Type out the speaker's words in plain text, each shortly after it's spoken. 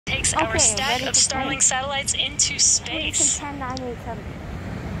release our stack of Starlink satellites into space. Stage 10, 9, 8, 7.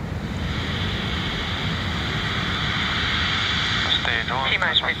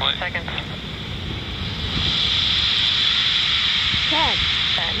 T-minus 15 seconds. 10,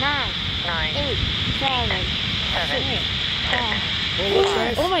 9, 9, 8, 7, 7, 6,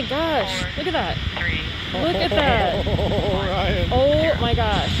 5. Oh my gosh, look at that. 3. Look at that. Ryan. Oh my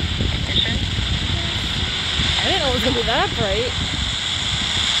gosh. Ignition. I didn't know it was going to be that bright.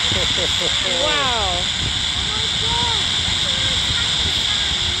 Wow.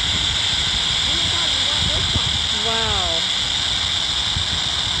 Wow.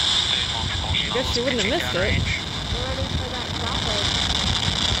 I guess she wouldn't have missed it.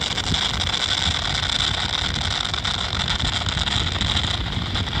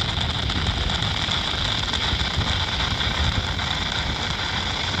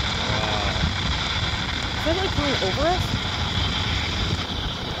 Is that like coming over us?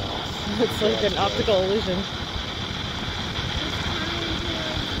 It's like an optical illusion.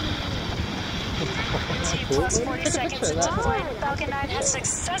 Plus 40 seconds into flight, Falcon 9 has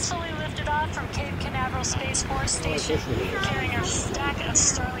successfully lifted off from Cape Canaveral Space Force Station, carrying our stack of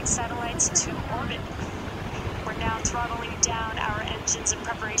Starlink satellites to orbit. We're now throttling down our engines in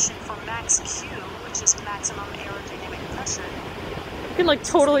preparation for max Q, which is maximum aerodynamic pressure. You can like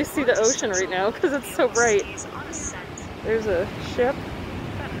totally see the ocean right now because it's so bright. There's a ship.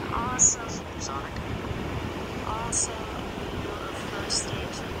 Got an awesome view of first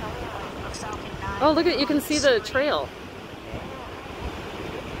stage of Falcon 9. Oh, look at, you can see the trail.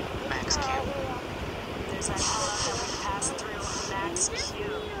 Max Q. There's that hollow that we passed through, max Q.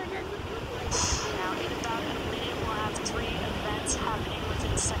 Now, in about a minute, we'll have 3 events happening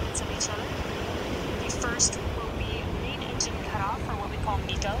within seconds of each other. The first will be main engine cutoff, or what we call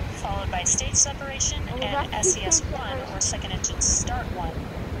MECO, followed by stage separation and SES1, or second engine start 1.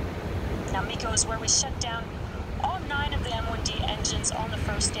 Now, MECO is where we shut down all 9 of the M1D engines on the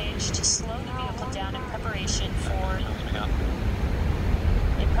first stage to slow the vehicle down in preparation for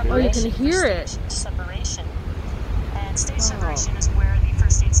Oh, you can hear it. Separation. And stage separation is where the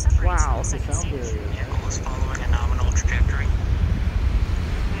first stage separates from the second stage. Vehicle is following a nominal trajectory.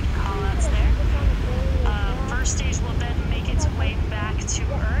 Good call-outs there. First stage will then make its way back to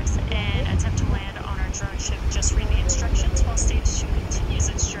Earth and attempt to land on our drone ship. Just read the instructions while stage 2 continues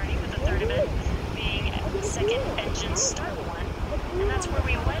its journey, with the third event being second engine start 1. And that's where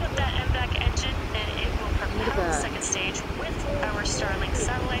we light up that MVAC engine, and it will propel the second stage with our Starlink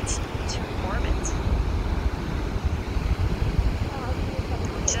satellites to orbit.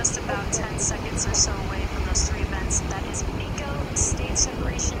 Just about 10 seconds or so away from those 3 events. That is MECO, stage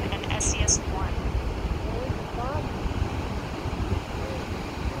separation, and SES1.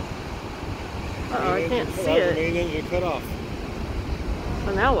 Uh-oh, I can't see it. Main engine cut off.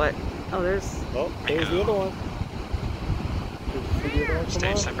 So now what? Oh, there's the other one.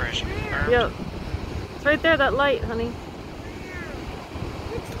 Stage separation confirmed. Yep. It's right there, that light, honey.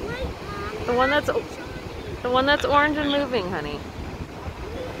 The one that's orange and moving, honey.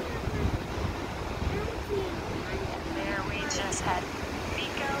 There we just had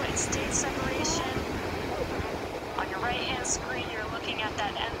MECO and stage separation. On your right-hand screen, you're looking at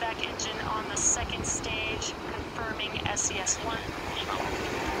that MVAC engine on the second stage, confirming SES1.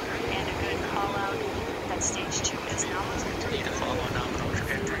 And a good call-out that stage 2 is now moving. Continue to follow nominal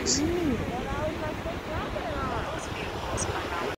trajectories.